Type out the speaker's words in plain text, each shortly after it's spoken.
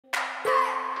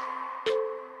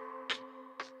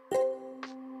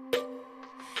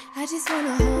I just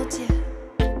wanna hold you.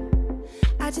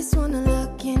 I just wanna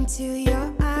look into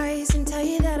your eyes and tell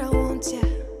you that I want you.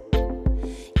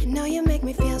 You know you make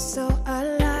me feel so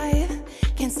alive.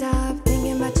 Can't stop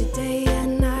thinking about you day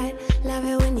and night. Love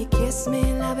it when you kiss me,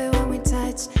 love it when we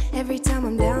touch. Every time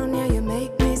I'm down here, you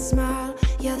make me smile.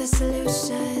 You're the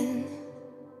solution.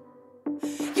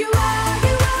 You are,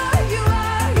 you are, you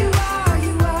are, you are,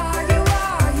 you are, you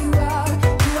are, you are.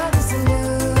 You are the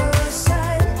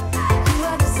solution. You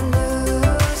are the solution.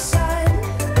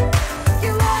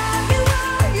 You are, you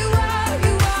are, you are,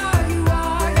 you are, you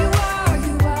are, you are,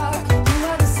 you are. You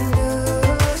are the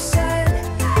solution.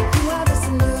 You are the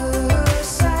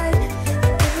solution.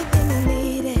 Everything I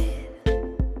needed.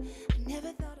 I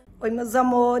never thought of... Oi, meus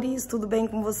amores, tudo bem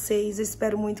com vocês? Eu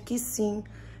espero muito que sim.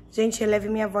 Gente, releve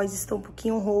minha voz, estou um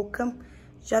pouquinho rouca.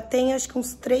 Já tem, acho que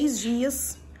uns 3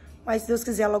 dias, mas se Deus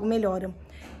quiser, logo melhora.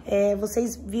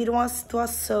 Vocês viram a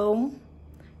situação,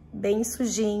 bem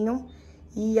sujinho.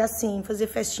 E assim, fazer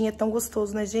festinha é tão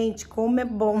gostoso, né, gente? Como é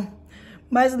bom.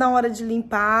 Mas na hora de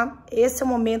limpar, esse é o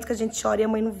momento que a gente chora e a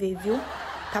mãe não vê, viu?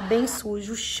 Tá bem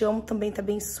sujo, o chão também tá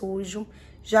bem sujo.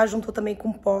 Já juntou também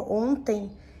com pó.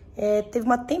 Ontem, teve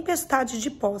uma tempestade de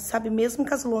pó, sabe? Mesmo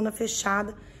com as lonas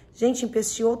fechadas. Gente,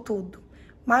 empesteou tudo.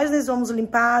 Mas nós vamos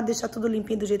limpar, deixar tudo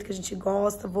limpinho do jeito que a gente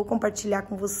gosta. Vou compartilhar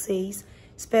com vocês.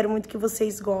 Espero muito que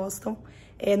vocês gostam.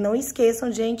 Não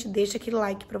esqueçam, gente, deixa aquele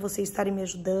like para vocês estarem me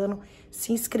ajudando.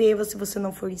 Se inscreva se você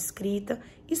não for inscrita.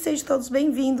 E sejam todos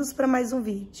bem-vindos para mais um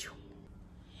vídeo.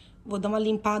 Vou dar uma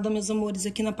limpada, meus amores,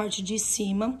 aqui na parte de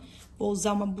cima. Vou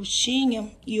usar uma buchinha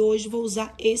e hoje vou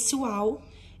usar esse uau.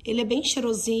 Ele é bem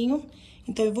cheirosinho.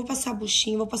 Então, eu vou passar a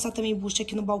buchinha, vou passar também bucha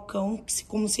aqui no balcão, que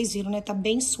como vocês viram, né, tá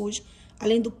bem sujo.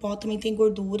 Além do pó, também tem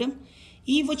gordura.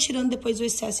 E vou tirando depois o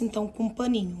excesso, então, com um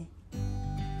paninho.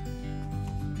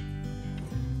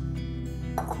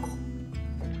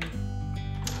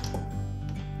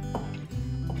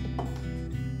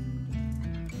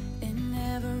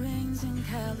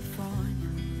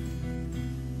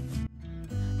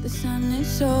 The sun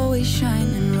is always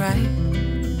shining bright.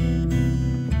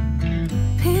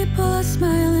 People are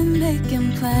smiling,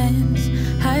 making plans,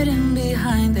 hiding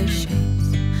behind their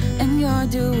shades, and you're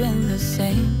doing the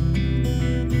same.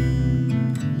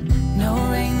 No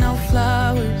rain, no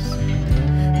flowers,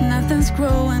 nothing's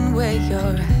growing where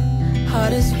you're at.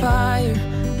 Heart is fire,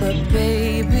 but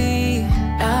baby,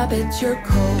 I bet you're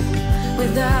cold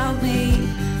without me,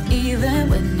 even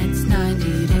when it's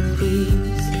 90 degrees.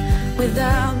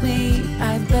 Without me,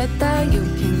 I bet that you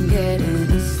can get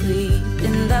any sleep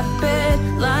in that bed,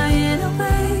 lying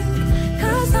awake,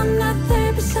 'cause I'm not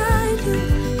there beside you,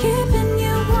 keeping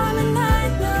you warm and I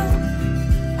know,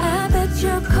 I bet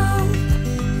you're cold.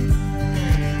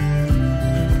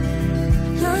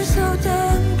 You're so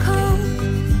damn cold.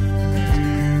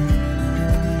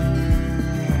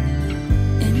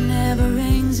 It never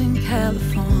rains in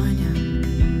California.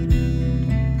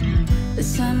 The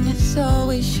sun is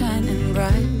always shining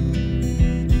bright.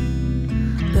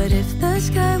 But if the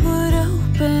sky would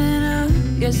open up,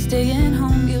 you're staying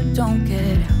home, you don't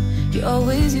get out. You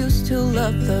always used to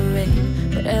love the rain,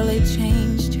 but LA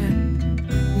changed you.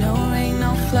 No rain,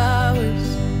 no flowers,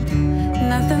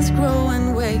 nothing's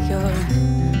growing where you're at.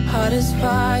 Heart is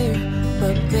fire,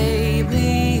 but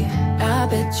baby, I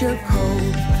bet you're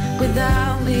cold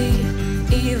without me,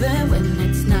 even when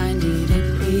it's 90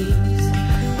 degrees.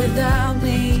 Without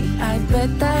me, I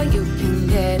bet that you can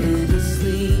get any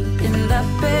sleep in that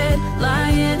bed,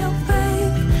 lying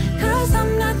awake, 'cause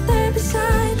I'm not there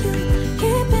beside you,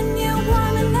 keeping you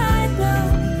warm and I know,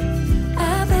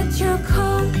 I bet you're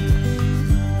cold.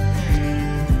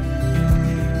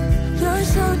 You're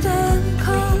so damn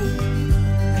cold.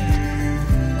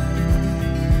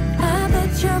 I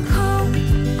bet you're cold.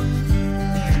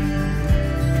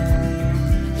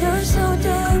 You're so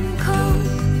damn cold.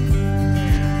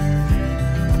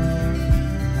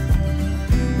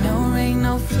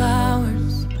 No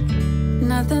flowers,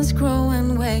 nothing's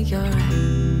growing where you're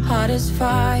at. Heart is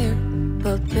fire,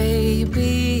 but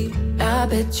baby, I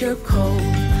bet you're cold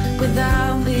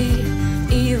without me,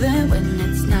 even when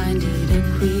it's 90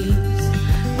 degrees.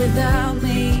 Without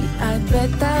me, I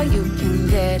bet that you can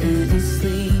get any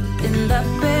sleep in that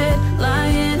bed,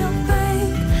 lying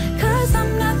awake, 'cause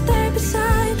I'm not there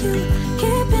beside you,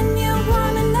 keeping you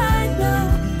warm and I know,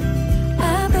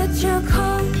 I bet you're cold.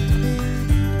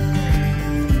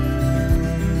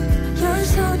 You're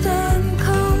so damn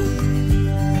cold.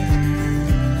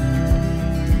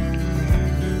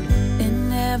 It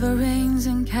never rains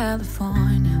in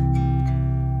California.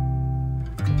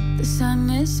 The sun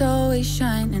is always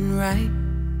shining bright.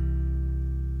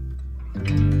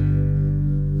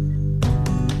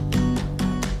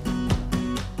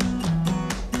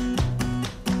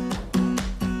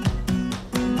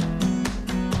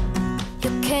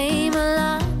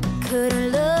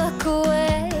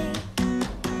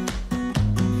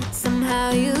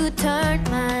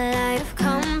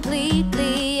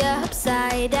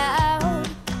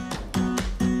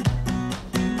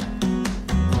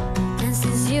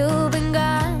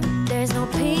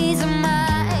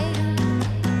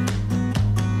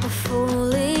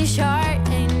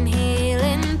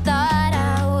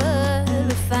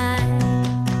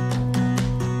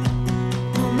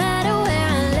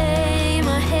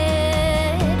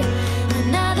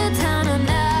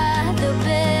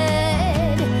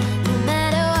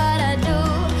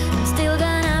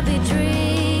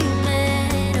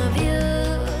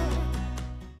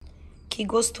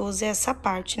 gostoso é essa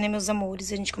parte, né, meus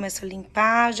amores? A gente começa a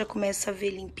limpar, já começa a ver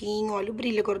limpinho. Olha o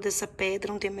brilho agora dessa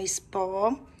pedra, não tem mais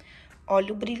pó.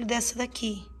 Olha o brilho dessa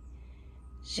daqui.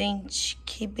 Gente,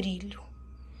 que brilho.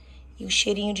 E o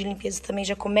cheirinho de limpeza também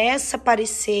já começa a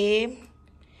aparecer.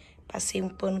 Passei um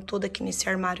pano todo aqui nesse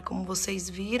armário, como vocês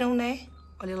viram, né?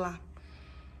 Olha lá.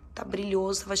 Tá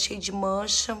brilhoso, tava cheio de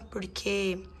mancha,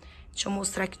 porque... Deixa eu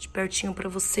mostrar aqui de pertinho pra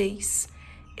vocês.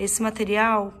 Esse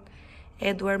material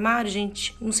é do armário,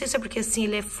 gente. Não sei se é porque assim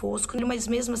ele é fosco, mas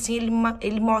mesmo assim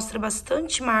ele mostra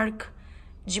bastante marca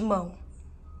de mão.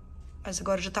 Mas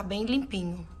agora já tá bem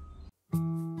limpinho.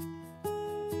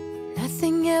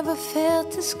 Nothing ever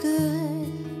felt as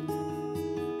good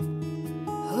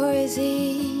or as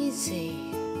easy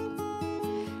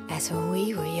as when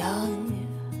we were young.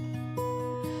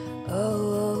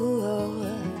 Oh,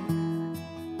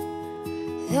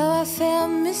 though I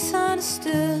felt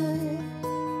misunderstood,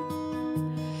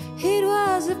 it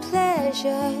was a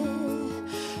pleasure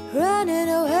running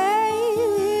away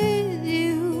with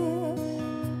you.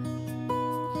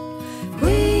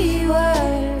 We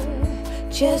were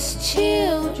just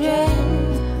children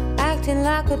acting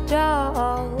like a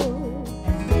doll,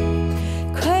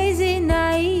 crazy,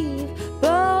 naive,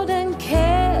 bold and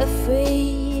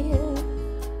carefree.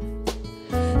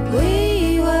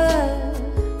 We were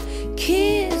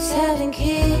kids having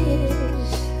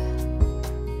kids,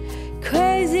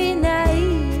 crazy,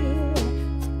 naive.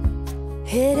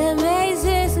 It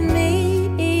amazes me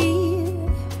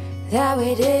that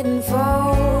we didn't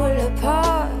fall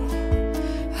apart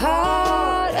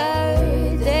harder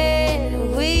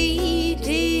than we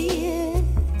did.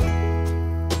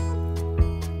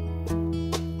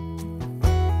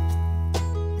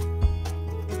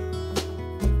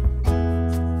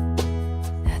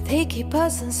 Now they keep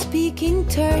us on speaking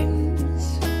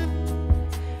terms.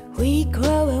 We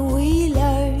grow and we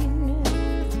learn.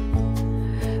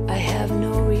 I have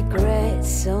no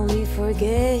regrets, only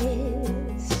forgets.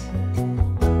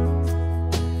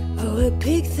 Oh, a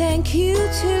big thank you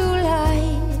to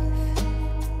life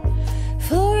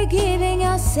for giving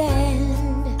us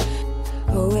sand.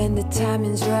 Oh, when the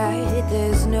timing's right,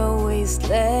 there's no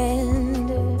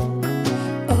wasteland.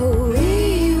 Oh,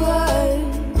 we were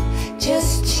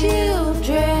just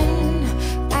children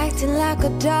acting like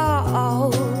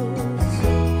adults,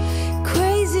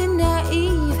 crazy,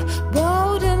 naive,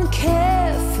 bold and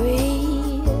carefree.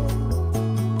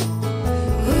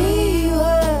 We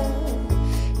were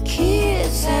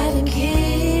kids having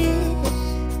kids,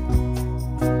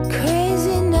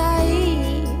 crazy,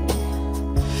 naive.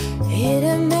 It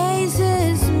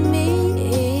amazes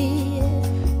me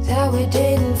that we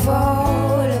didn't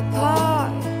fall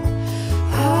apart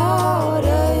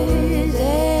harder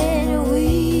than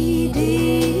we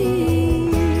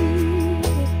did.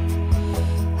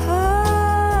 Oh,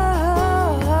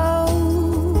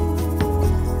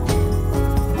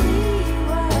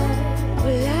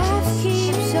 life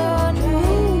keeps on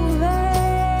moving.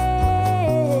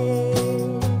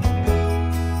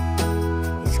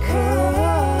 It's cold.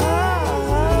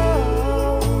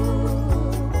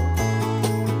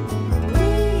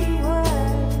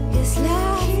 Yes,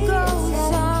 life goes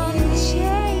on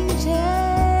changing.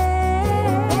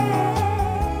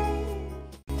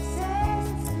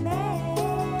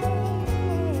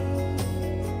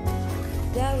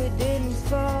 That we didn't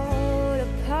fall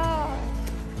apart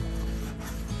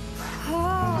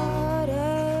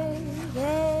harder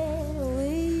than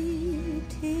we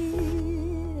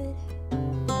did.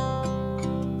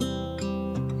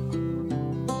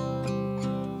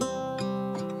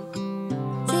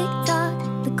 Tick tock,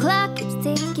 the clock keeps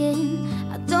ticking.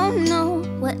 I don't know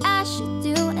what I should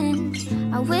do, and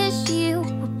I wish you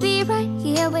would be right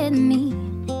here with me.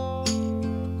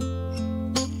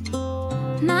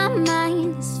 My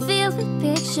mind is filled with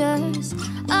pictures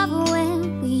of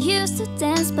when we used to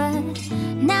dance, but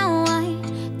now I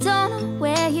don't know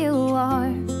where you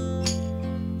are.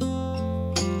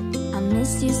 I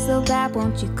miss you so bad,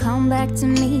 won't you come back to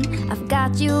me? I've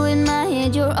got you in my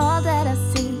head, you're all that I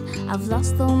see. I've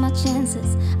lost all my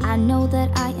chances, I know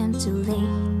that I am too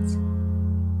late.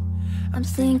 I'm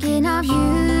thinking of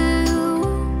you,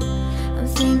 I'm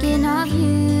thinking of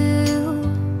you,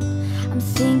 I'm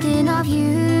thinking of you,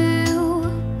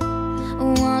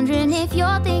 wondering if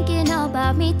you're thinking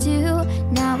about me too.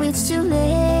 Now it's too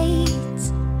late,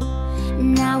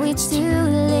 now it's too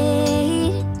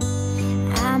late.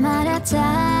 I'm out of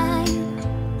time,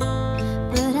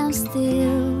 but I'm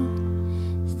still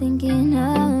thinking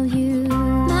of you.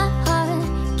 My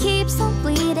heart keeps on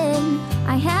bleeding,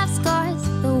 I have scars,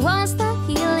 the ones that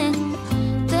healing.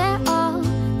 They're all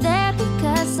there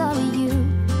because of you.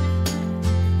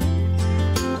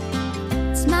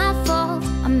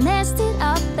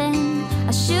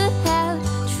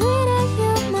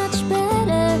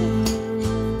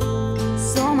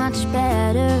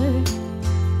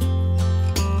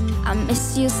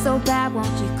 you so bad,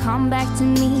 won't you come back to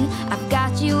me? I've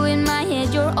got you in my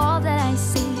head, you're all that I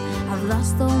see. I've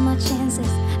lost all my chances,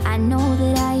 I know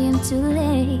that I am too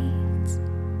late.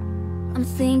 I'm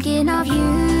thinking of you,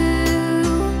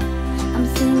 I'm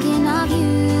thinking of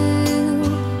you,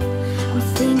 I'm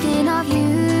thinking of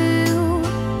you,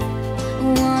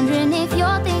 wondering if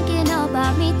you're thinking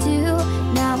about me too.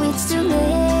 Now it's too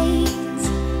late,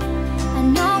 I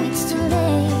know it's too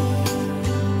late.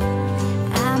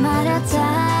 I'm out of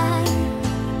time,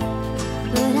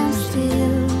 but I'm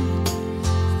still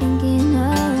thinking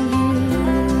of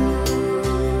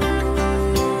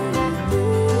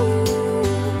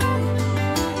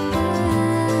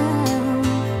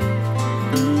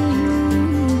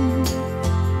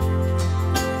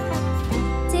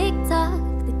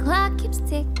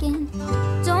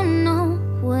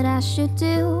should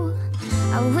do.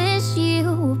 I wish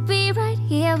you would be right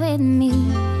here with me.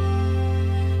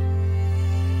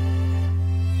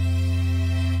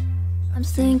 I'm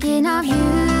thinking of you,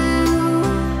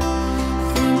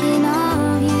 thinking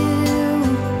of you,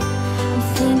 I'm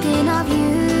thinking of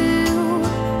you,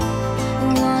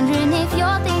 wondering if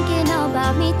you're thinking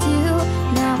about me too.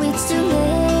 Now it's too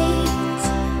late,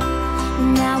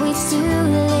 now it's too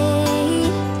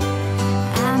late.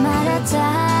 I'm out of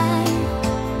time,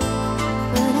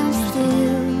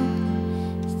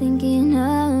 thinking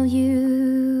of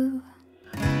you.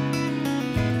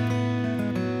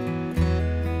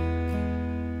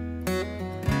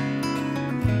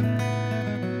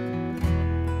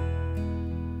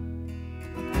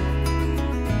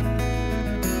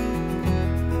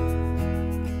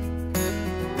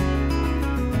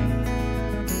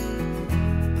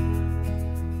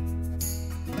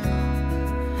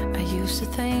 I used to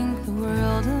think the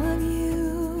world of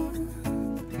you,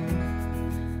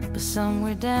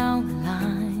 somewhere down the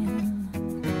line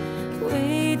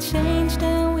we changed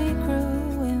and we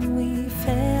grew and we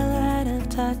fell out of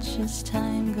touch as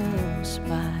time goes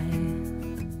by.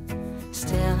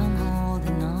 Still I'm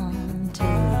holding on to you.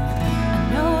 I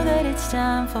know that it's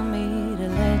time for me to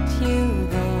let you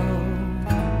go.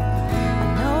 I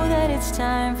know that it's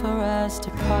time for us to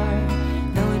part,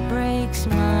 though it breaks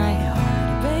my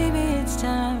heart. Baby, it's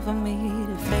time for me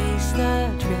to face the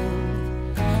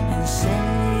truth and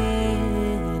say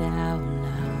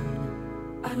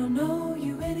I don't know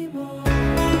you anymore.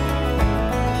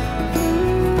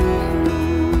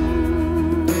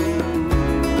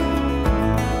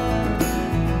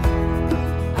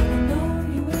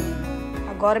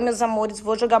 Agora, meus amores,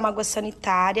 vou jogar uma água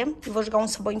sanitária e vou jogar um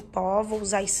sabão em pó. Vou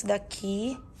usar esse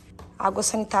daqui, água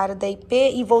sanitária da IP,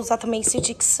 e vou usar também esse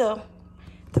Dixan,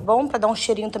 tá bom? Pra dar um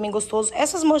cheirinho também gostoso.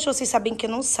 Essas manchas vocês sabem que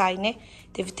não sai, né?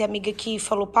 Teve até amiga que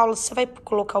falou, Paula, você vai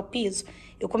colocar o piso?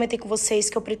 Eu comentei com vocês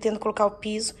que eu pretendo colocar o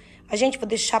piso, mas, gente, vou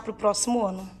deixar pro próximo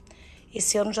ano.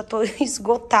 Esse ano já tô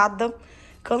esgotada,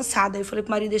 cansada. Eu falei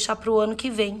pro marido deixar pro ano que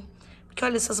vem. Porque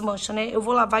olha essas manchas, né? Eu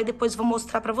vou lavar e depois vou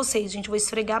mostrar pra vocês, gente. Eu vou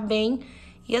esfregar bem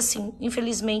e assim,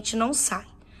 infelizmente, não sai.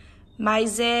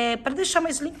 Mas é pra deixar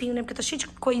mais limpinho, né? Porque tá cheio de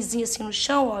coisinha assim no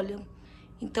chão, olha.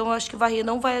 Então, eu acho que varrer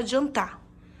não vai adiantar.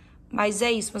 Mas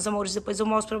é isso, meus amores. Depois eu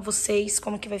mostro pra vocês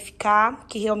como que vai ficar.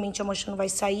 Que realmente a mancha não vai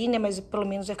sair, né? Mas pelo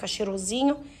menos vai ficar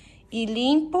cheirosinho e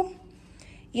limpo.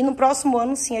 E no próximo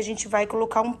ano, sim, a gente vai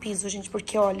colocar um piso, gente.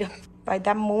 Porque, olha, vai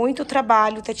dar muito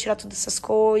trabalho até tirar todas essas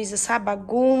coisas, sabe?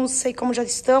 Bagunça. E como já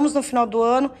estamos no final do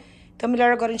ano, então é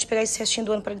melhor agora a gente pegar esse restinho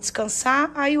do ano pra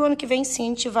descansar. Aí o ano que vem, sim, a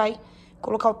gente vai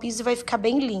colocar o piso e vai ficar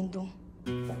bem lindo.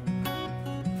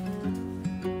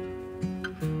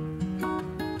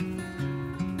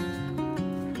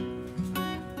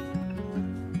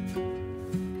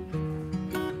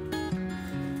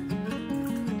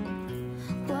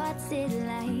 What's it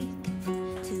like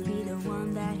to be the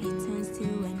one that he turns to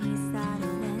when he's out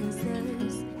of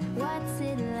answers? What's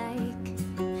it like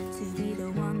to be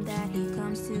the one that he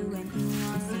comes to when he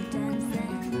wants to dance?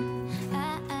 I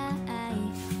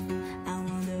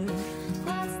wonder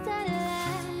what's that like?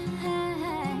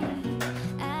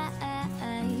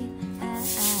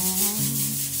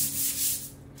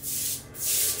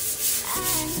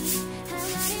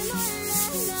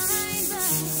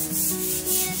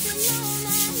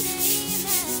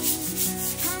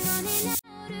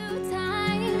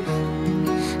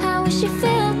 She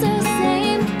felt the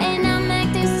same, and I'm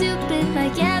acting stupid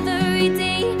like every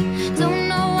day. Don't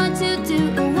know what to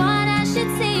do or what I should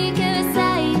say, 'cause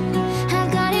I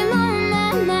got him on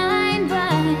my mind,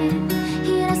 but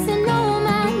he doesn't know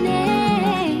my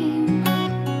name.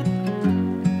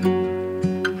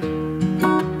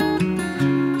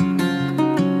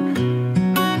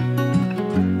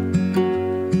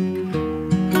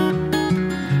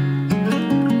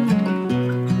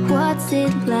 What's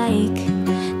it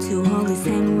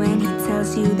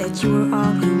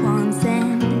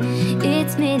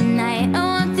it's midnight.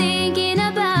 Oh, I'm thinking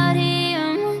about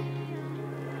him.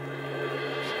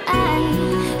 I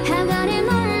have got him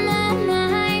on my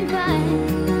mind,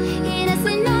 but he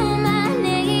doesn't know my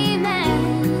name,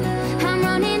 and I'm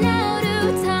running out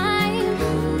of time.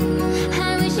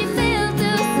 I wish he felt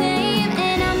the same,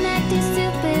 and I'm acting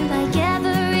stupid like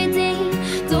every day.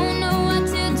 Don't know what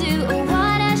to do or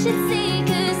what I should say,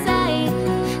 'cause I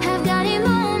have got him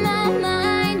on my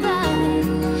mind,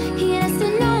 but he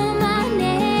doesn't know my name.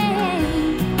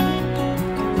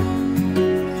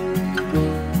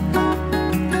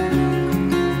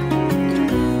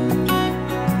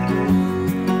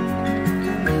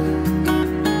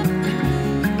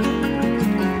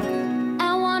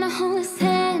 I wanna hold his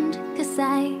hand, 'cause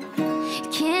I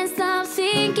can't stop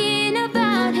thinking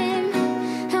about him.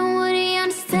 And would he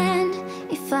understand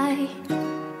if I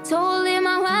told him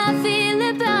how I feel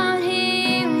about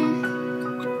him?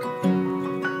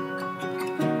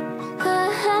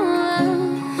 Oh, oh,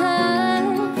 oh,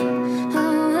 oh,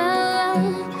 oh, oh.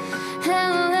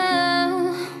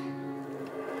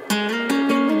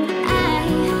 I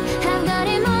have got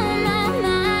him on my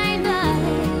mind, but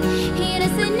he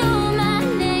doesn't know my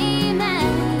name,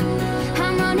 and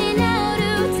I'm running out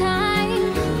of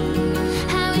time.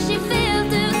 I wish he felt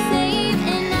the same,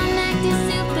 and I'm acting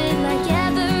stupid like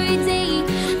every day.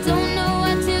 Don't know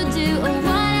what to do or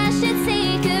what I should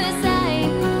say, 'cause I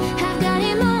have got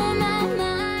him on my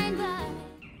mind, but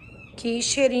Que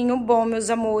cheirinho bom, meus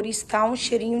amores, tá? Um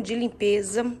cheirinho de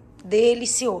limpeza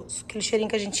delicioso. Aquele cheirinho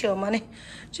que a gente ama, né?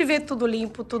 De ver tudo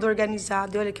limpo, tudo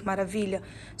organizado. E olha que maravilha.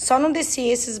 Só não desci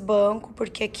esses bancos,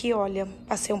 porque aqui, olha,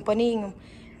 passei um paninho,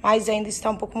 mas ainda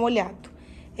está um pouco molhado.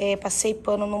 Passei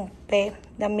pano no pé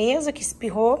da mesa, que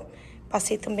espirrou.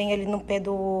 Passei também ali no pé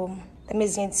da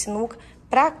mesinha de sinuca.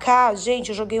 Pra cá, gente,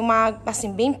 eu joguei uma água,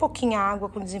 assim, bem pouquinha água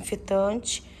com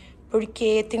desinfetante,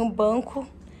 porque tem um banco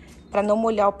pra não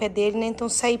molhar o pé dele, né? Então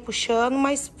saí puxando,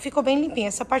 mas ficou bem limpinho.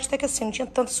 Essa parte até que assim, não tinha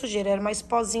tanta sujeira, era mais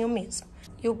pozinho mesmo.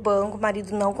 E o banco, o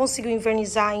marido não conseguiu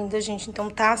invernizar ainda, gente, então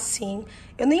tá assim.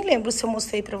 Eu nem lembro se eu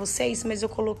mostrei pra vocês, mas eu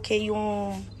coloquei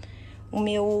o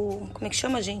meu, como é que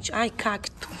chama, gente? Ai,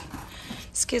 cacto.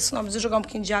 Esqueço o nome, vou jogar um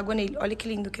pouquinho de água nele. Olha que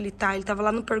lindo que ele tá. Ele tava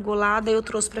lá no pergolado, aí eu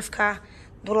trouxe pra ficar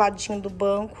do ladinho do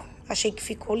banco. Achei que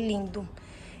ficou lindo.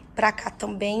 Pra cá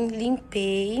também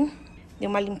limpei. Dei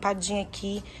uma limpadinha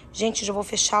aqui. Gente, já vou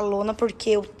fechar a lona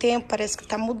porque o tempo parece que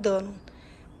tá mudando.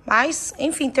 Mas,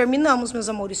 enfim, terminamos, meus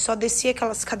amores. Só desci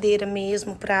aquelas cadeiras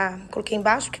mesmo pra... Coloquei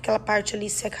embaixo, porque aquela parte ali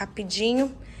seca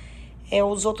rapidinho.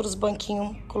 Os outros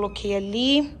banquinhos coloquei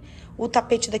ali. O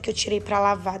tapete daqui eu tirei pra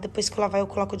lavar. Depois que eu lavar, eu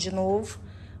coloco de novo.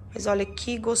 Mas olha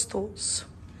que gostoso.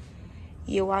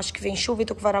 E eu acho que vem chuva e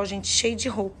tô com o varal, gente, cheio de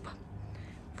roupa.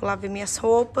 Vou lá ver minhas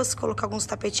roupas, colocar alguns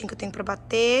tapetinhos que eu tenho pra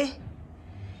bater.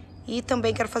 E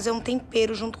também quero fazer um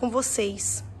tempero junto com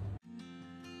vocês.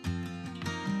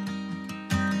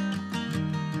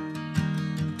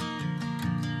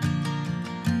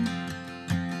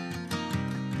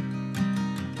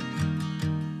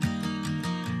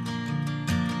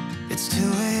 It's 2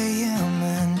 a.m.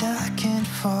 and I can't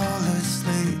fall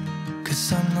asleep,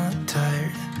 'cause I'm not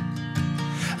tired.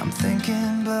 I'm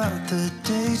thinking about the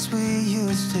days we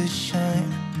used to shine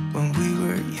when we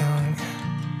were young.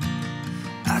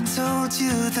 I told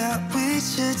you that we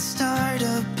should start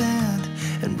a band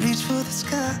and reach for the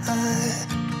sky.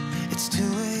 It's 2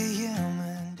 a.m.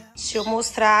 and Deixa eu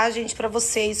mostrar, gente, pra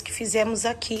vocês que fizemos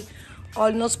aqui.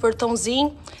 Olha o nosso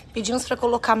portãozinho. Pedimos pra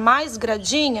colocar mais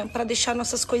gradinha pra deixar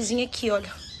nossas coisinhas aqui,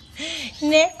 olha.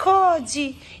 Né,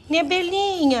 Code? Né,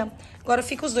 Belinha? Agora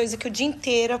fica os dois aqui o dia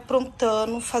inteiro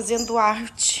aprontando, fazendo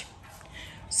arte.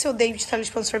 O seu David tá ali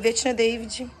chupando sorvete, né,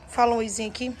 David? Fala um oizinho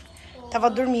aqui. Tava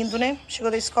dormindo, né?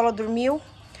 Chegou da escola, dormiu.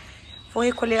 Vou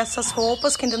recolher essas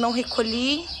roupas que ainda não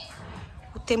recolhi.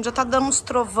 O tempo já tá dando uns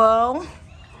trovão.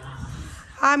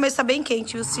 Ai, mas tá bem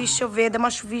quente, viu? Se chover, dá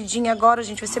uma chuvidinha agora,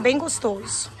 gente, vai ser bem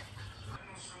gostoso.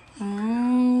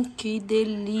 Que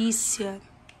delícia.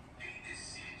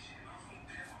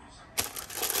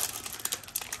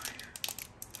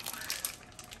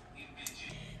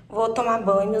 Vou tomar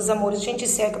banho, meus amores. Gente,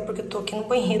 seca porque eu tô aqui no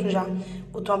banheiro já.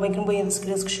 Vou tomar banho aqui no banheiro das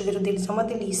crianças, que o chuveiro deles é uma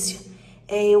delícia.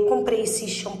 Eu comprei esse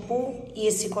shampoo e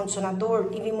esse condicionador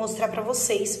e vim mostrar pra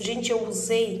vocês. Gente, eu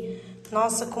usei...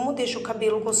 Nossa, como deixa o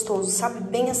cabelo gostoso, sabe?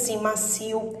 Bem assim,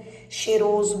 macio,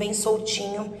 cheiroso, bem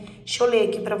soltinho. Deixa eu ler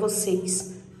aqui pra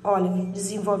vocês. Olha,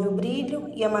 desenvolve o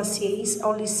brilho e a maciez,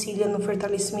 auxilia no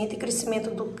fortalecimento e crescimento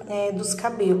dos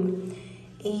cabelos.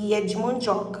 E é de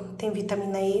mandioca, tem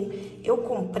vitamina E. Eu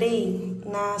comprei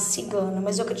na Cigana,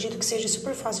 mas eu acredito que seja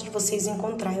super fácil de vocês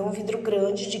encontrar. É um vidro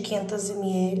grande de 500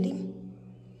 ml.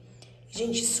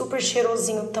 Gente, super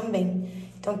cheirosinho também.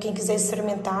 Então, quem quiser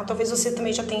experimentar, talvez você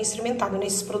também já tenha experimentado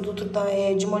nesses produtos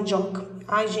de mandioca.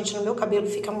 Ai, gente, no meu cabelo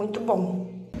fica muito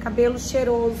bom. Cabelo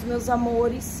cheiroso, meus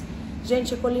amores.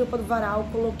 Gente, eu colhi o pó do varal,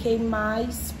 coloquei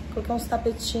uns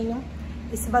tapetinhos.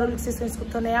 Esse barulho que vocês estão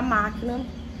escutando é a máquina.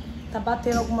 Tá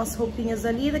batendo algumas roupinhas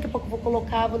ali, daqui a pouco eu vou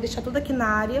colocar, vou deixar tudo aqui na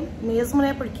área mesmo,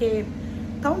 né? Porque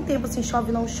tá um tempo assim,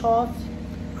 chove, não chove.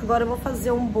 Agora eu vou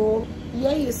fazer um bolo. E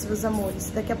é isso, meus amores.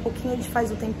 Daqui a pouquinho a gente faz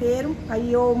o tempero,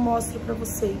 aí eu mostro pra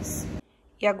vocês.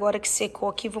 E agora que secou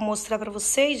aqui, vou mostrar pra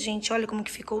vocês, gente, olha como que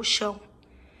ficou o chão.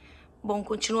 Bom,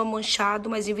 continua manchado,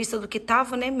 mas em vista do que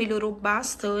tava, né, melhorou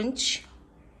bastante.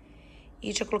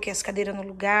 E já coloquei as cadeiras no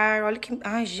lugar, olha que...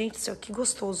 Ai, gente do céu, que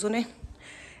gostoso, né?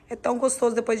 É tão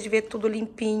gostoso depois de ver tudo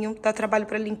limpinho, dá trabalho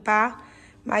pra limpar,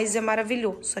 mas é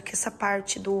maravilhoso. Só que essa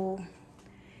parte do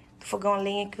fogão a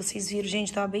lenha que vocês viram,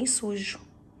 gente, tava bem sujo.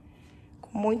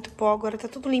 Com muito pó, agora tá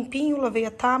tudo limpinho, lavei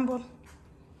a tábua.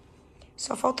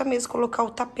 Só falta mesmo colocar o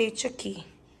tapete aqui.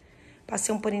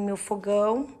 Passei um paninho no meu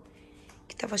fogão,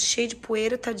 que tava cheio de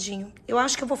poeira, tadinho. Eu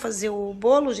acho que eu vou fazer o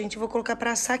bolo, gente, eu vou colocar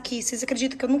pra assar aqui. Vocês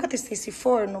acreditam que eu nunca testei esse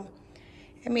forno?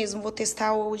 É mesmo, vou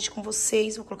testar hoje com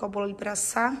vocês, vou colocar o bolo ali pra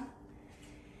assar.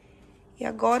 E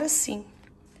agora sim,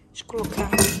 deixa eu colocar.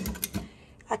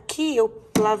 Aqui eu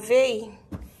lavei,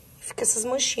 fica essas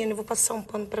manchinhas, eu vou passar um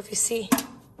pano pra ver se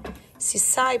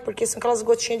sai, porque são aquelas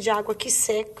gotinhas de água que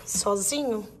seca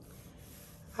sozinho.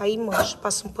 Aí mancha,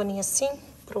 passa um paninho assim,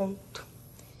 pronto.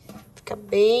 Fica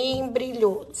bem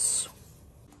brilhoso.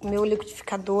 O meu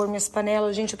liquidificador, minhas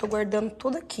panelas, gente, eu tô guardando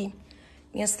tudo aqui.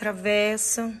 Minhas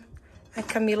travessas. A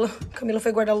Camila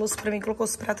foi guardar a louça pra mim, colocou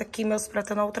os pratos aqui, meus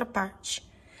pratos na outra parte.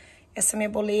 Essa é minha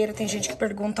boleira, tem gente que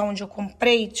pergunta onde eu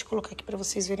comprei, deixa eu colocar aqui pra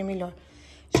vocês verem melhor.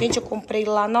 Gente, eu comprei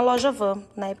lá na loja Van,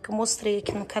 na época eu mostrei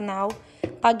aqui no canal.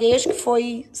 Paguei, acho que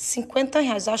foi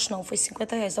R$50, acho não, foi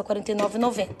R$50, dá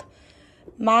R$49,90.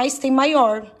 Mas tem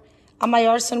maior. A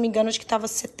maior, se eu não me engano, acho que tava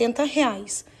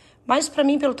R$70. Mas pra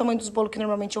mim, pelo tamanho dos bolos que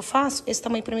normalmente eu faço, esse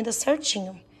tamanho pra mim dá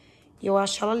certinho. E eu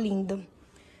acho ela linda.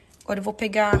 Agora eu vou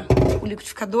pegar o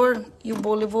liquidificador e o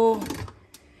bolo eu vou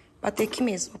bater aqui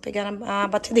mesmo. Vou pegar a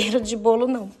batedeira de bolo,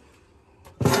 não.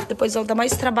 Depois ela dá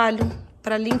mais trabalho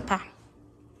pra limpar.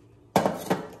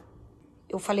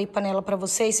 Eu falei panela pra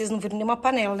vocês não viram nenhuma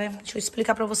panela, né? Deixa eu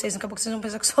explicar pra vocês, daqui a pouco vocês vão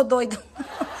pensar que eu sou doida.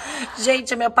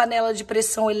 Gente, a minha panela de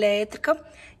pressão elétrica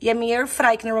e a minha air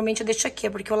fry, que normalmente eu deixo aqui, é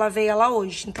porque eu lavei ela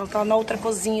hoje. Então tá na outra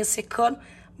cozinha secando,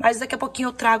 mas daqui a pouquinho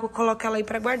eu trago e coloco ela aí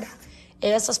pra guardar. É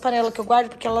essas panelas que eu guardo,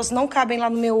 porque elas não cabem lá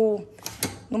no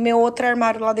meu outro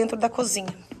armário lá dentro da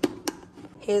cozinha.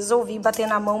 Resolvi bater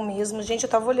na mão mesmo. Gente, eu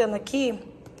tava olhando aqui,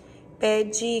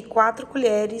 pede 4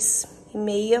 colheres e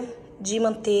meia de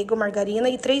manteiga ou margarina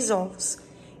e 3 ovos.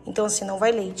 Então, assim, não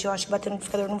vai leite. Eu acho que bater no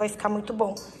liquidificador não vai ficar muito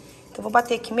bom. Então, eu vou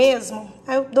bater aqui mesmo.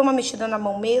 Aí eu dou uma mexida na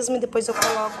mão mesmo e depois eu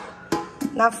coloco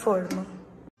na forma.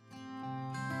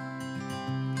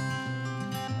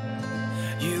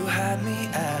 You had me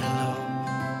at hello,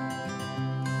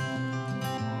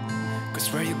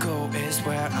 'cause where you go is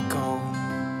where I go.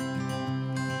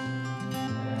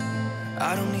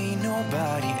 I don't need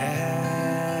nobody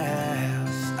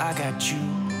else. I got you,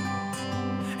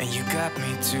 and you got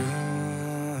me too.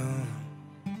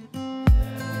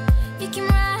 You came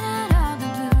right out of the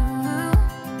blue.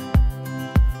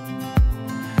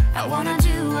 I wanna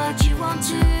do what you want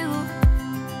to.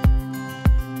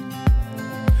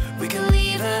 We can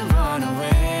leave and run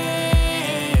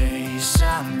away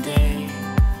someday,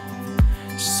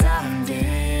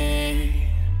 someday.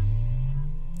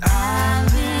 I've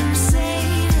been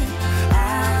saving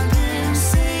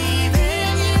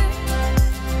you,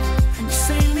 and you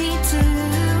save me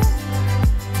too.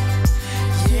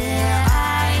 Yeah,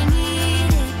 I need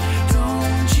it,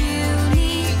 don't you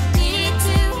need me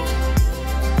too?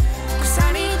 'Cause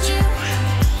I need you.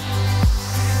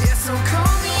 Yeah, so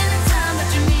call me anytime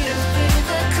that you need a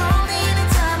favor. Call me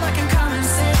anytime I can come and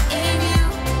save you.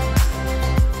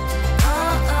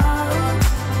 Oh, oh.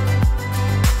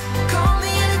 Call me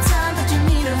anytime that you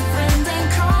need a friend. And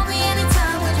call me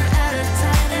anytime when you're at a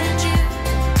tight end. You,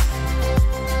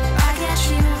 I got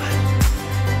you,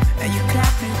 and you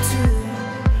got me too.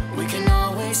 We can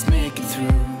always make it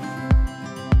through.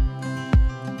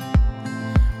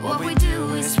 What we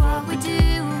do is what we do.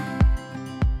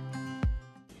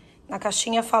 Na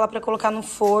caixinha fala pra colocar no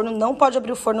forno. Não pode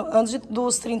abrir o forno antes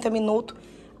dos 30 minutos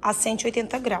a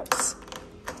 180 graus.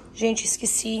 Gente,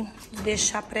 esqueci de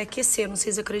deixar pré-aquecer, não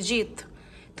sei se acreditam.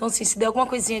 Então, assim, se der alguma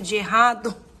coisinha de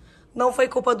errado, não foi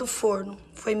culpa do forno,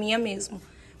 foi minha mesmo.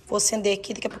 Vou acender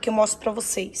aqui, daqui a pouco eu mostro pra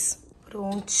vocês.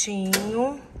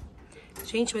 Prontinho.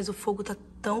 Gente, mas o fogo tá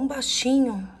tão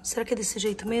baixinho. Será que é desse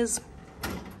jeito mesmo?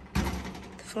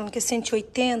 Tá falando que é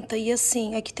 180 e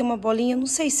assim, aqui tem uma bolinha, não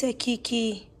sei se é aqui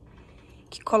que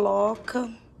coloca.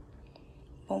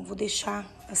 Bom, vou deixar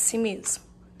assim mesmo.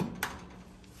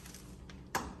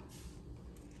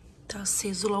 Tá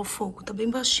aceso lá o fogo, tá bem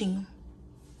baixinho.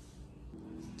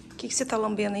 O que você tá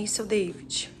lambendo aí, seu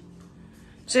David?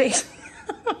 Gente,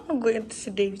 não aguento esse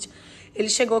David. Ele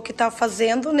chegou que tá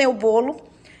fazendo, né, o bolo.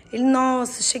 Ele,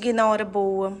 nossa, cheguei na hora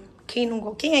boa.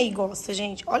 Quem aí gosta,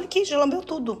 gente? Olha aqui, já lambeu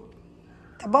tudo.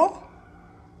 Tá bom?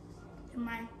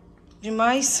 Demais.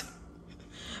 Demais?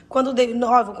 Quando o David...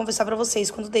 Ó, vou confessar pra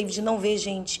vocês. Quando o David não vê,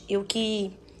 gente, eu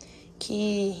que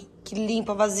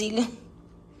limpo a vasilha.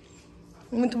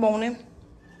 Muito bom, né?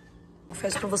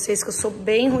 Confesso pra vocês que eu sou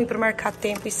bem ruim pra marcar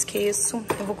tempo, esqueço.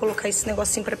 Eu vou colocar esse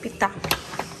negocinho pra pitar.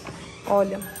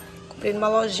 Olha, comprei numa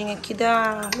lojinha aqui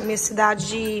da minha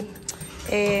cidade,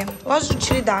 loja de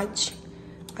utilidade.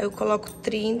 Aí eu coloco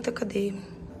 30, cadê?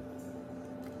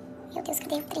 Meu Deus,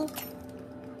 cadê o 30?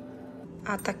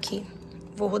 Ah, tá aqui.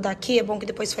 Vou rodar aqui, é bom que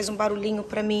depois faz um barulhinho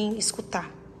pra mim escutar.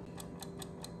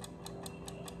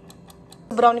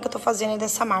 O brownie que eu tô fazendo é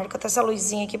dessa marca, tá essa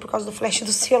luzinha aqui por causa do flash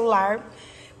do celular.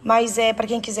 Mas é pra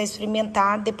quem quiser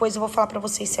experimentar, depois eu vou falar pra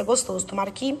vocês se é gostoso.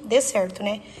 Tomara que dê certo,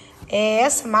 né?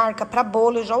 Essa marca pra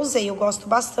bolo eu já usei, eu gosto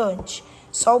bastante.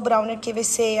 Só o brownie aqui vai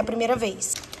ser a primeira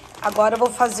vez. Agora eu vou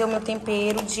fazer o meu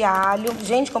tempero de alho.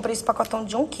 Gente, comprei esse pacotão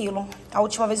de 1 kg. A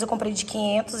última vez eu comprei de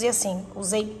 500 e assim,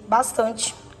 usei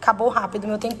bastante. Acabou rápido o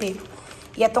meu tempero.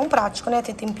 E é tão prático, né?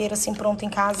 Ter tempero assim pronto em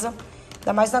casa.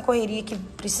 Ainda mais na correria que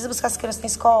precisa buscar as crianças na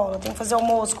escola, tem que fazer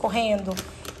almoço correndo.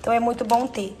 Então é muito bom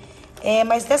ter.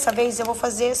 Mas dessa vez eu vou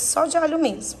fazer só de alho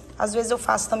mesmo. Às vezes eu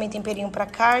faço também temperinho pra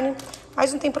carne,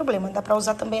 mas não tem problema, dá pra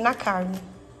usar também na carne.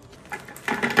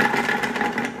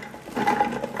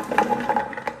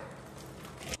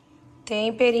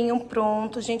 Temperinho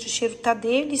pronto, gente, o cheiro tá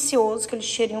delicioso, aquele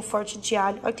cheirinho forte de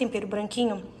alho. Olha o tempero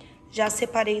branquinho, já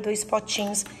separei 2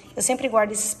 potinhos. Eu sempre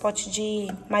guardo esses potes de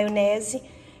maionese,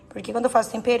 porque quando eu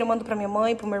faço tempero eu mando pra minha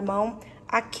mãe, pro meu irmão.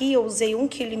 Aqui eu usei 1,5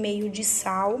 kg de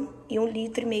sal e 1,5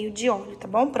 litro de óleo, tá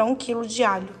bom? Para 1 kg de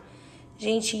alho.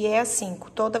 Gente, e é assim,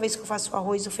 toda vez que eu faço o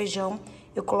arroz ou feijão,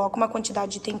 eu coloco uma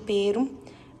quantidade de tempero,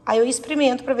 aí eu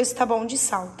experimento pra ver se tá bom de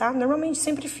sal, tá? Normalmente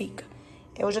sempre fica.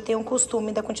 Eu já tenho um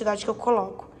costume da quantidade que eu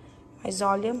coloco. Mas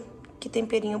olha que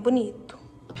temperinho bonito.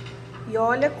 E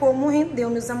olha como rendeu,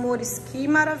 meus amores, que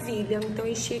maravilha. Então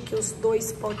eu enchi aqui os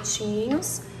 2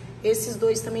 potinhos. Esses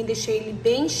 2 também deixei ele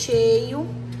bem cheio.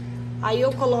 Aí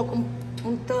eu coloco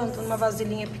um tanto numa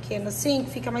vasilhinha pequena assim,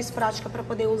 que fica mais prática pra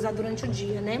poder usar durante o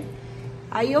dia, né?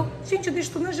 Aí gente, eu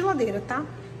deixo tudo na geladeira, tá?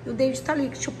 E o David tá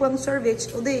ali chupando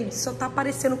sorvete. O David só tá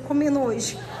aparecendo comendo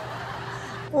hoje.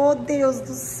 Oh, Deus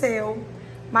do céu.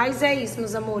 Mas é isso,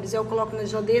 meus amores. Eu coloco na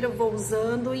geladeira, eu vou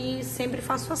usando e sempre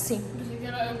faço assim. Eu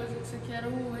pensei que isso aqui era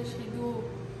o recheio do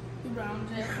brown.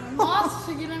 Nossa,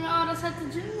 cheguei na minha hora certa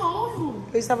de novo.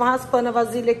 Eu estava raspando a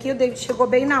vasilha aqui, o David chegou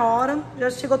bem na hora. Já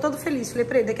chegou todo feliz. Falei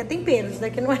pra ele, daqui é tempero, isso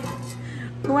daqui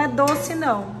não é doce,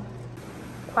 não.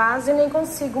 Quase nem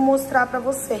consigo mostrar pra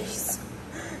vocês.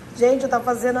 Gente, eu tava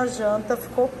fazendo a janta,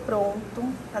 ficou pronto.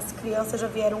 As crianças já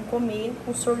vieram comer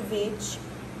com sorvete.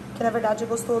 Que na verdade é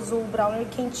gostoso o brownie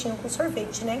quentinho com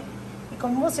sorvete, né? E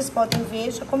como vocês podem ver,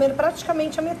 já comeram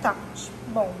praticamente a metade.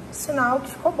 Bom, sinal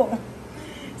que ficou bom.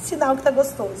 Sinal que tá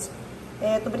gostoso.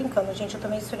 Tô brincando, gente, eu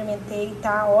também experimentei,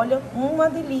 tá? Olha, uma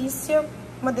delícia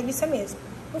mesmo.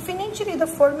 No fim, nem tirei da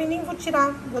forma e nem vou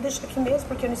tirar. Vou deixar aqui mesmo,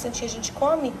 porque no instantinho a gente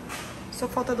come. Só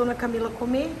falta a dona Camila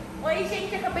comer. Oi,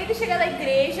 gente, acabei de chegar da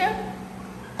igreja,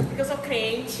 porque eu sou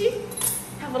crente.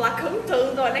 Tava lá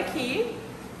cantando, olha aqui.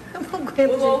 Eu não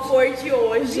aguento, o louvor de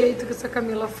hoje. O jeito que essa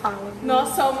Camila fala.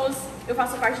 Eu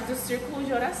faço parte do círculo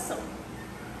de oração.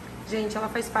 Gente, ela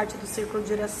faz parte do círculo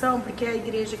de oração, porque a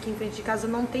igreja aqui em frente de casa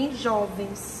não tem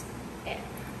jovens.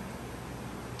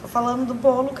 Tô falando do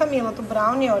bolo, Camila, do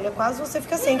brownie, olha, quase você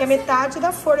fica sem, que a metade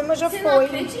da forma já foi. Você não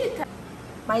acredita?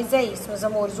 Mas é isso, meus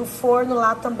amores, o forno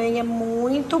lá também é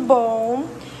muito bom.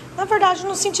 Na verdade,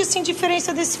 não senti, assim,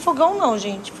 diferença desse fogão, não,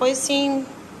 gente. Foi assim,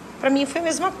 pra mim foi a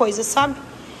mesma coisa, sabe?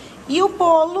 E o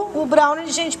bolo, o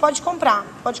brownie, gente, pode comprar.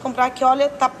 Pode comprar que, olha,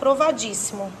 tá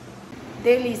provadíssimo.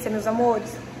 Delícia, meus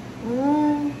amores.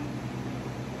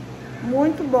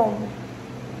 Muito bom.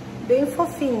 Bem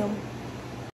fofinho.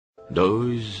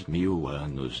 2000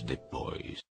 anos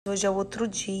depois. Hoje é outro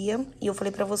dia e eu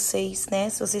falei pra vocês, né,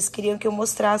 se vocês queriam que eu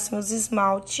mostrasse meus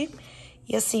esmalte.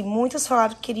 E assim, muitas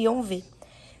falaram que queriam ver.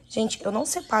 Gente, eu não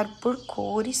separo por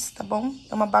cores, tá bom?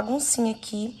 É uma baguncinha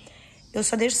aqui. Eu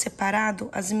só deixo separado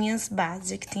as minhas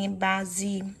bases. Aqui tem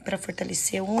base pra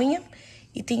fortalecer a unha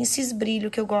E tem esses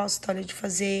brilhos que eu gosto, olha, de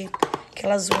fazer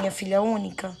aquelas unhas filha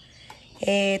única.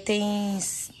 Tem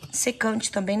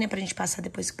secante também, né, pra gente passar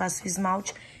depois que passa o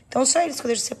esmalte. Então, só eles que eu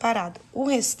deixo separado. O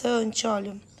restante,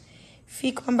 olha,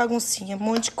 fica uma baguncinha. Um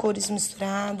monte de cores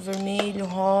misturado, vermelho,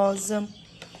 rosa.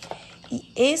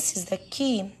 E esses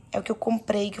daqui é o que eu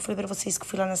comprei, que eu falei pra vocês que eu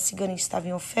fui lá na Cigana e estava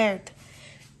em oferta.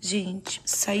 Gente,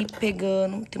 saí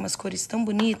pegando, tem umas cores tão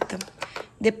bonitas.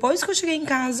 Depois que eu cheguei em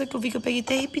casa, que eu vi que eu peguei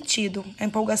até repetido. A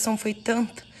empolgação foi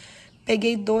tanta.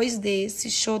 Peguei 2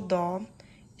 desses, xodó.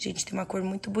 Gente, tem uma cor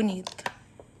muito bonita.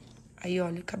 Aí,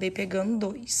 olha, eu acabei pegando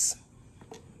 2.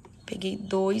 Peguei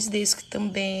 2 desses que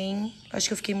também. Acho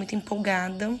que eu fiquei muito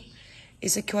empolgada.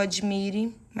 Esse aqui eu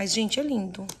admire. Mas, gente, é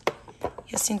lindo.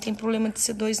 E assim, não tem problema de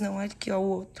ser 2, não. Olha aqui, ó, o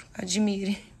outro.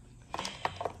 Admire.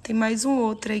 Tem mais um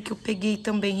outro aí que eu peguei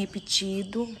também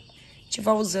repetido.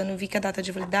 Estiver usando, eu vi que a data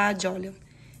de validade, olha,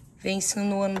 vence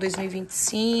no ano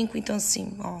 2025. Então,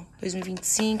 assim, ó,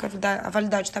 2025, a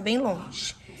validade tá bem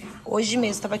longe. Hoje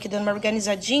mesmo, tava aqui dando uma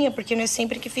organizadinha, porque não é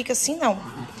sempre que fica assim, não.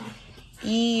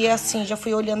 E, assim, já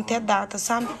fui olhando até a data,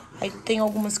 sabe? Aí tem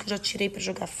algumas que eu já tirei pra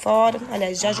jogar fora.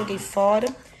 Aliás, já joguei fora.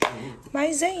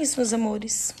 Mas é isso, meus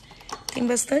amores. Tem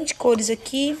bastante cores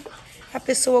aqui. A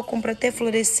pessoa compra até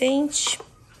fluorescente.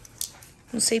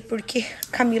 Não sei porquê.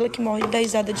 Camila que morre da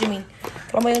risada de mim.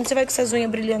 Falou, amanhã você vai com essas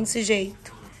unhas brilhando desse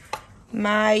jeito.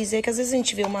 Mas é que às vezes a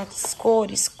gente vê umas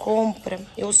cores, compra.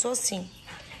 Eu sou assim.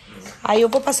 Aí eu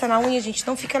vou passar na unha, gente,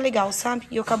 não fica legal, sabe?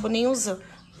 E eu acabo nem usando.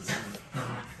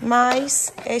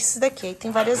 Mas é esses daqui. Aí tem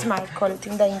várias marcas. Olha,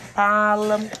 tem da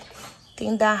Impala,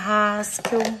 tem da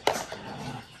Haskell,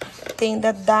 tem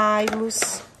da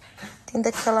Dylos, tem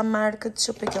daquela marca,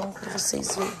 deixa eu pegar um pra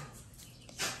vocês verem.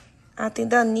 Ah, tem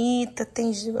da Anitta,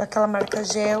 tem aquela marca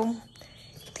Gel.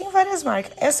 Tem várias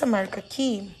marcas. Essa marca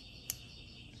aqui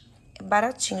é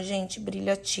baratinho, gente,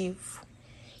 brilho ativo.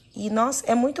 E, nossa,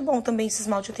 é muito bom também esse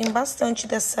esmalte. Eu tenho bastante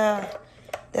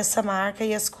dessa marca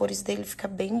e as cores dele ficam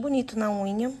bem bonito na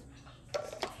unha.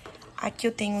 Aqui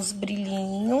eu tenho os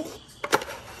brilhinhos.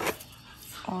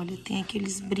 Olha, tem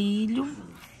aqueles brilhos.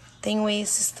 Tenho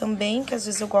esses também, que às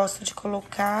vezes eu gosto de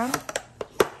colocar.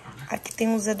 Aqui tem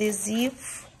uns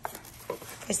adesivos.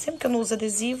 Faz tempo que eu não uso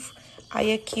adesivo.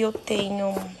 Aí aqui eu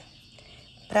tenho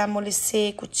pra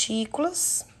amolecer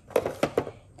cutículas,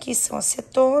 que são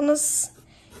acetonas.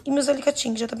 E meus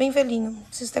alicatinhos, que já tá bem velhinho.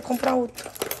 Preciso até comprar outro.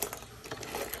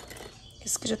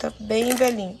 Esse aqui já tá bem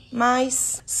velhinho.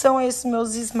 Mas são esses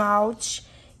meus esmaltes.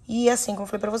 E assim, como eu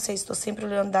falei pra vocês, tô sempre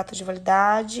olhando data de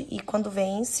validade. E quando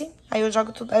vence, aí eu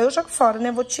jogo tudo. Aí eu jogo fora,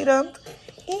 né? Vou tirando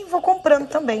e vou comprando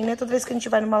também, né? Toda vez que a gente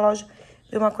vai numa loja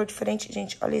ver uma cor diferente.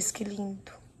 Gente, olha esse que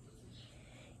lindo.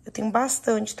 Eu tenho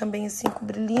bastante também, assim, com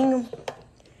brilhinho.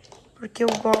 Porque eu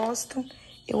gosto.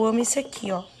 Eu amo esse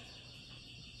aqui, ó.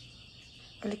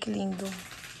 Olha que lindo.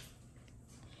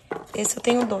 Esse eu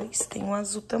tenho 2. Tem um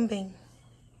azul também.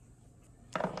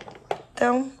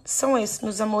 Então, são esses,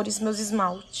 meus amores, meus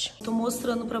esmaltes. Tô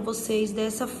mostrando pra vocês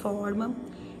dessa forma.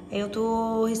 Eu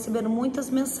tô recebendo muitas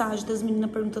mensagens das meninas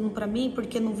perguntando pra mim,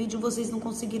 porque no vídeo vocês não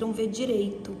conseguiram ver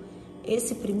direito.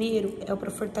 Esse primeiro é o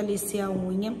pra fortalecer a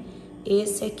unha.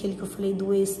 Esse é aquele que eu falei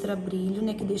do extra brilho,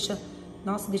 né? Que deixa...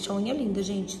 Nossa, deixa a unha linda,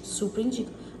 gente. Super indico.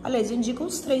 Aliás, eu indico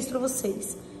os 3 pra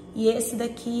vocês. E esse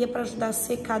daqui é pra ajudar a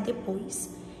secar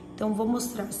depois. Então, vou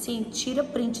mostrar assim. Tira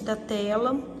print da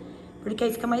tela, porque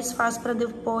aí fica mais fácil pra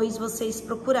depois vocês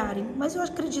procurarem. Mas eu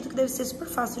acredito que deve ser super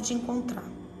fácil de encontrar.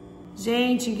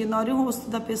 Gente, ignore o rosto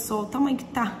da pessoa, o tamanho que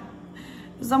tá.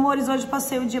 Meus amores, hoje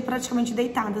passei o dia praticamente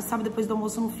deitada, sabe? Depois do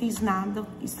almoço eu não fiz nada.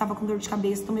 Estava com dor de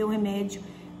cabeça, tomei o remédio.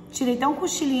 Tirei até um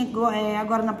cochilinho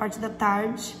agora na parte da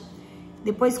tarde.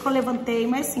 Depois que eu levantei,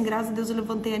 mas sim, graças a Deus eu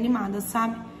levantei animada,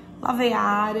 sabe? Lavei a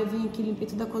área, vim aqui, limpei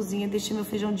toda a cozinha, deixei meu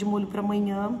feijão de molho pra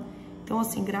amanhã. Então,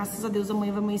 assim, graças a Deus,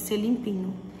 amanhã vai amanhecer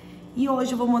limpinho. E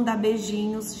hoje eu vou mandar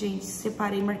beijinhos, gente.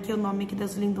 Separei, marquei o nome aqui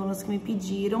das lindonas que me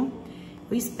pediram.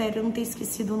 Eu espero não ter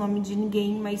esquecido o nome de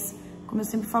ninguém, mas como eu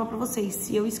sempre falo pra vocês,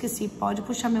 se eu esqueci, pode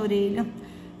puxar minha orelha.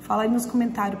 Fala aí nos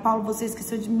comentários, Paulo, você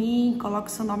esqueceu de mim? Coloca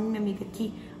o seu nome, minha amiga,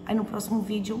 aqui. Aí no próximo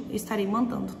vídeo eu estarei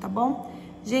mandando, tá bom?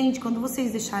 Gente, quando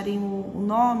vocês deixarem o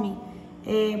nome...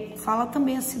 fala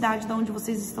também a cidade de onde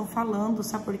vocês estão falando,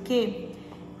 sabe por quê?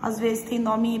 Às vezes tem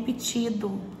nome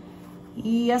repetido.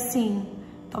 E assim,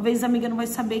 talvez a amiga não vai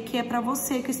saber que é pra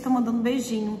você que eu estou mandando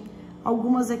beijinho.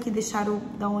 Algumas aqui deixaram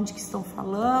da onde que estão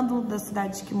falando, da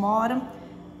cidade que mora.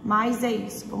 Mas é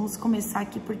isso, vamos começar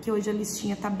aqui porque hoje a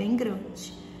listinha tá bem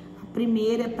grande. A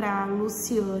primeira é pra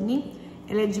Luciane,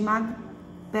 ela é de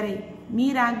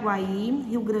Miraguaí,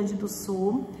 Rio Grande do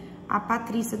Sul. A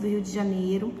Patrícia do Rio de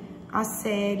Janeiro. A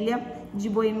Célia, de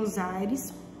Buenos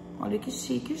Aires. Olha que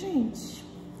chique, gente.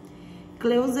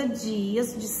 Cleusa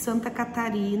Dias, de Santa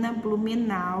Catarina,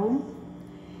 Blumenau.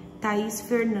 Thaís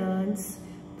Fernandes.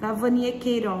 Pra Vania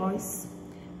Queiroz.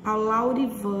 A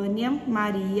Laurivânia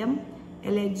Maria.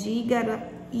 Ela é de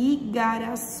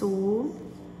Igaraçu.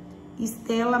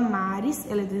 Estela Mares,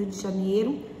 ela é do Rio de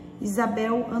Janeiro.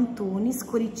 Isabel Antunes,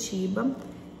 Curitiba.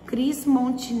 Cris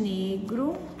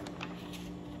Montenegro.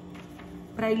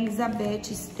 Para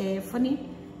Elizabeth Stephanie.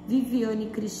 Viviane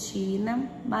Cristina.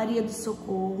 Maria do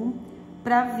Socorro.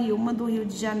 Para Vilma, do Rio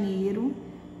de Janeiro.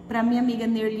 Para minha amiga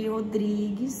Nerli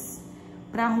Rodrigues.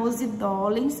 Para Rose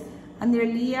Dollens. A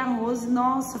Nerli e a Rose,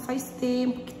 nossa, faz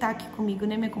tempo que tá aqui comigo,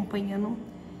 né, me acompanhando.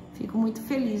 Fico muito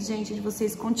feliz, gente, de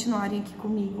vocês continuarem aqui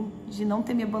comigo, de não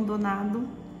ter me abandonado.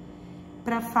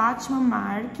 Para Fátima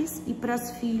Marques e para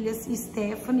as filhas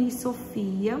Stephanie e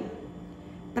Sofia.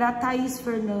 Para Thaís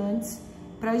Fernandes,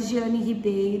 para Giane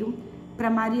Ribeiro, para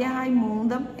Maria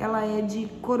Raimunda, ela é de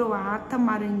Coroata,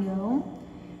 Maranhão.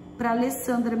 Para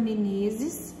Alessandra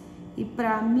Menezes e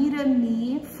para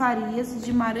Mirani Farias,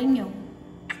 de Maranhão.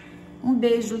 Um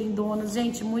beijo, lindonas.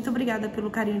 Gente, muito obrigada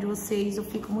pelo carinho de vocês. Eu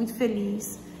fico muito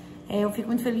feliz. Eu fico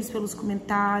muito feliz pelos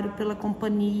comentários, pela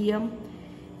companhia.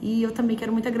 E eu também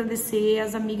quero muito agradecer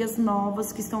as amigas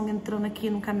novas que estão entrando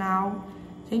aqui no canal.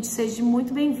 Gente, sejam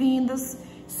muito bem-vindas.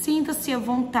 Sinta-se à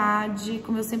vontade,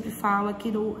 como eu sempre falo,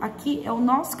 aqui é o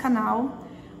nosso canal,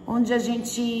 onde a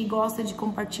gente gosta de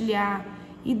compartilhar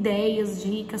ideias,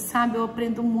 dicas, sabe? Eu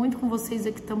aprendo muito com vocês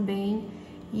aqui também.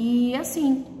 E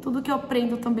assim, tudo que eu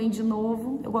aprendo também de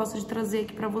novo, eu gosto de trazer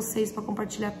aqui pra vocês, pra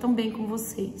compartilhar também com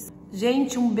vocês.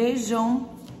 Gente, um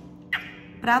beijão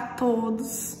pra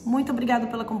todos. Muito obrigada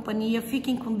pela companhia.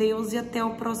 Fiquem com Deus e até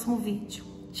o próximo vídeo.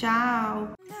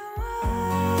 Tchau!